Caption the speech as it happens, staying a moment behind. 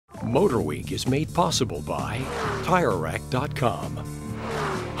MotorWeek is made possible by TireRack.com,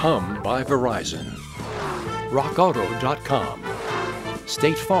 Hum by Verizon, RockAuto.com,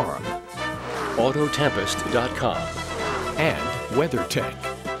 State Farm, Autotempest.com, and WeatherTech.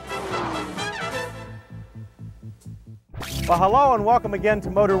 Well, hello and welcome again to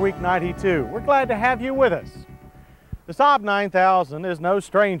MotorWeek 92. We're glad to have you with us. The Saab 9000 is no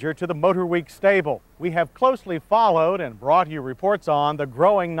stranger to the MotorWeek stable. We have closely followed and brought you reports on the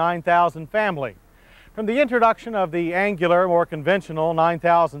growing 9000 family. From the introduction of the angular, more conventional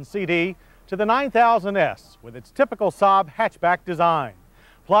 9000 CD to the 9000S with its typical Saab hatchback design,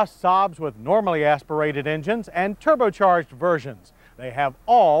 plus Saabs with normally aspirated engines and turbocharged versions. They have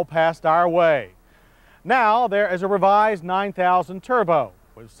all passed our way. Now there is a revised 9000 Turbo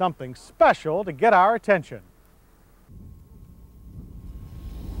with something special to get our attention.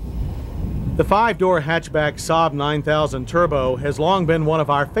 The 5-door hatchback Saab 9000 Turbo has long been one of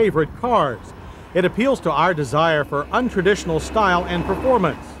our favorite cars. It appeals to our desire for untraditional style and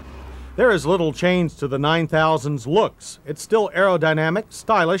performance. There is little change to the 9000's looks. It's still aerodynamic,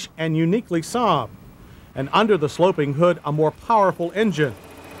 stylish, and uniquely Saab. And under the sloping hood, a more powerful engine.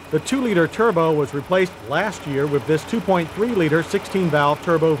 The 2-liter turbo was replaced last year with this 2.3-liter 16-valve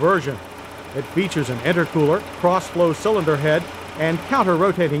turbo version. It features an intercooler, cross-flow cylinder head, and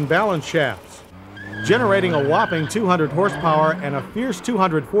counter-rotating balance shafts. Generating a whopping 200 horsepower and a fierce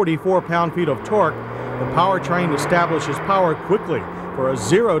 244 pound-feet of torque, the powertrain establishes power quickly for a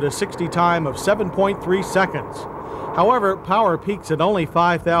 0 to 60 time of 7.3 seconds. However, power peaks at only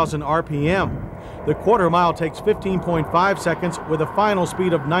 5,000 RPM. The quarter mile takes 15.5 seconds with a final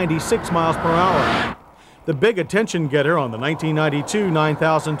speed of 96 miles per hour. The big attention getter on the 1992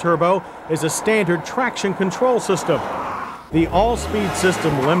 9000 Turbo is a standard traction control system. The all-speed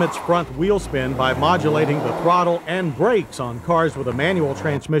system limits front wheel spin by modulating the throttle and brakes on cars with a manual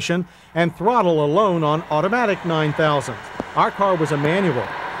transmission and throttle alone on automatic 9000s. Our car was a manual.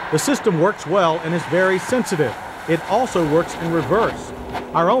 The system works well and is very sensitive. It also works in reverse.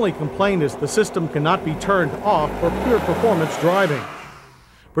 Our only complaint is the system cannot be turned off for pure performance driving.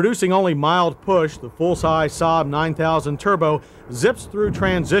 Producing only mild push, the full-size Saab 9000 Turbo zips through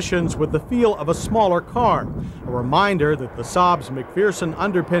transitions with the feel of a smaller car, a reminder that the Saab's McPherson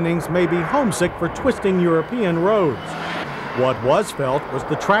underpinnings may be homesick for twisting European roads. What was felt was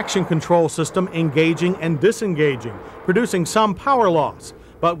the traction control system engaging and disengaging, producing some power loss,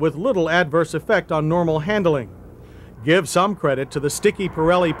 but with little adverse effect on normal handling. Give some credit to the sticky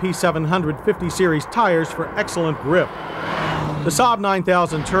Pirelli P750 series tires for excellent grip. The Saab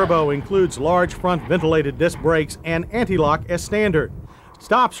 9000 Turbo includes large front ventilated disc brakes and anti-lock as standard.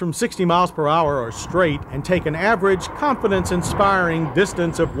 Stops from 60 miles per hour are straight and take an average, confidence-inspiring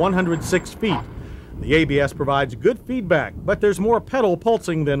distance of 106 feet. The ABS provides good feedback, but there's more pedal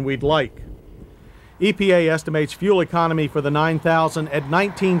pulsing than we'd like. EPA estimates fuel economy for the 9000 at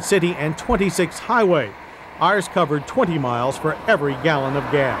 19 city and 26 highway. Ours covered 20 miles for every gallon of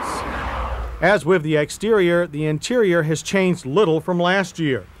gas. As with the exterior, the interior has changed little from last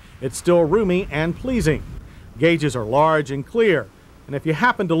year. It's still roomy and pleasing. Gauges are large and clear, and if you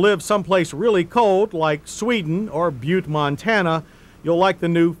happen to live someplace really cold like Sweden or Butte, Montana, you'll like the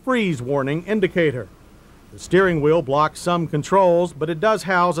new freeze warning indicator. The steering wheel blocks some controls, but it does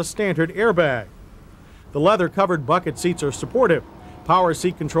house a standard airbag. The leather-covered bucket seats are supportive. Power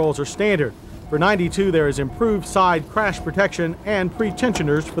seat controls are standard. For 92, there is improved side crash protection and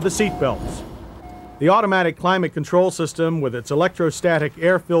pre-tensioners for the seat belts. The automatic climate control system with its electrostatic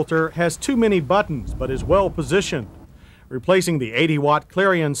air filter has too many buttons but is well positioned. Replacing the 80-watt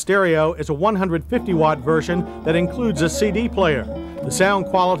Clarion stereo is a 150-watt version that includes a CD player. The sound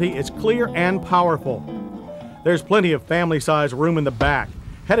quality is clear and powerful. There's plenty of family-size room in the back.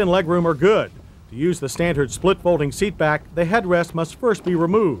 Head and leg room are good. To use the standard split-folding seat back, the headrest must first be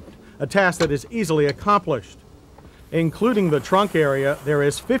removed, a task that is easily accomplished. Including the trunk area, there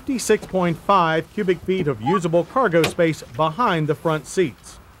is 56.5 cubic feet of usable cargo space behind the front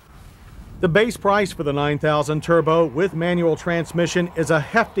seats. The base price for the 9000 Turbo with manual transmission is a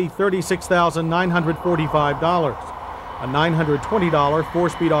hefty $36,945. A $920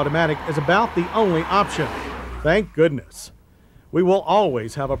 4-speed automatic is about the only option. Thank goodness. We will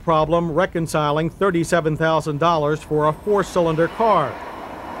always have a problem reconciling $37,000 for a 4-cylinder car.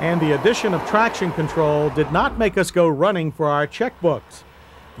 And the addition of traction control did not make us go running for our checkbooks.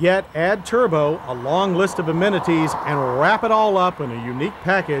 Yet add turbo, a long list of amenities, and wrap it all up in a unique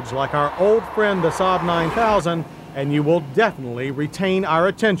package like our old friend the Saab 9000, and you will definitely retain our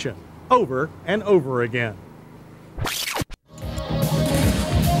attention over and over again.